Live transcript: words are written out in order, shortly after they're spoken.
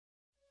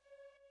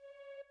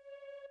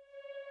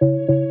Boy,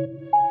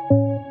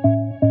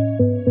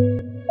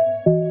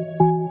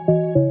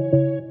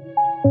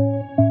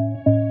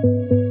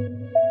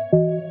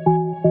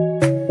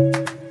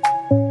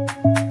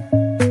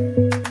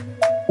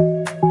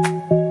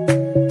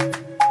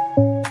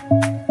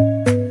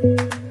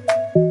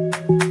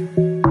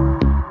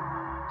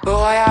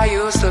 I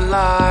used to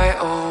lie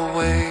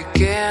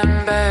awake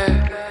in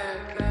bed,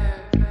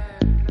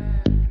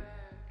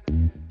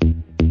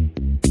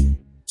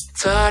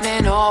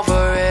 turning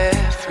over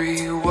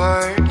every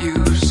word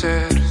you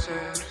said.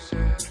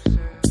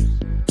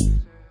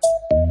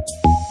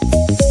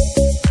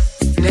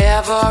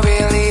 Never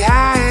really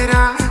had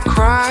a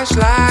crush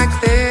like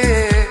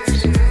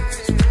this.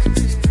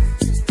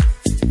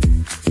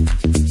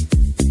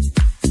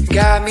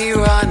 Got me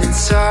running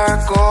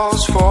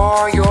circles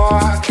for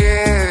your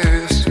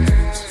kiss.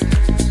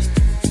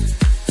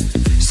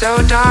 So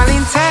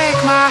darling, take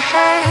my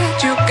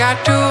hand, you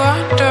got to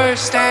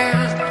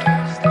understand,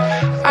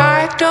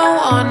 I don't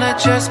wanna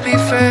just be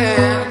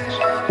friends.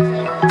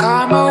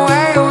 Come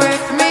away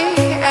with me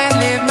and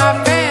live my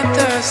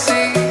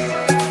fantasy.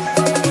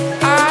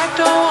 I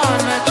don't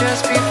wanna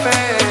just be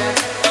friends.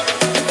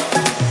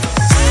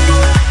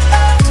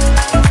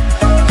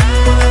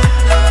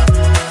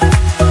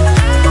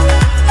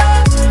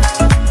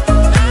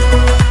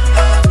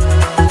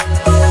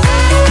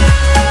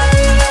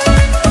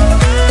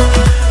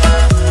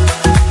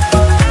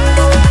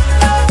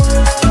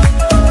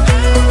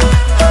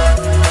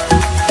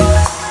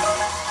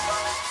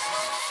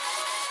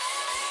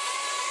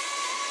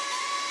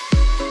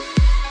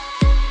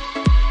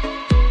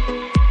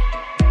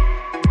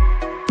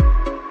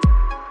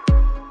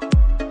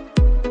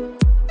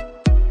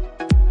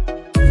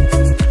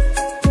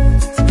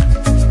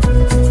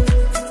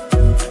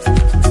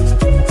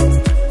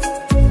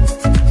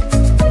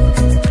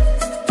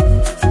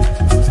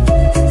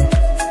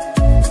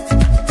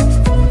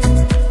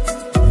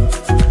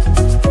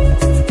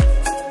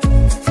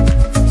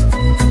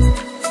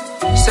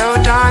 So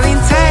darling,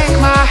 take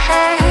my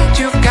hand.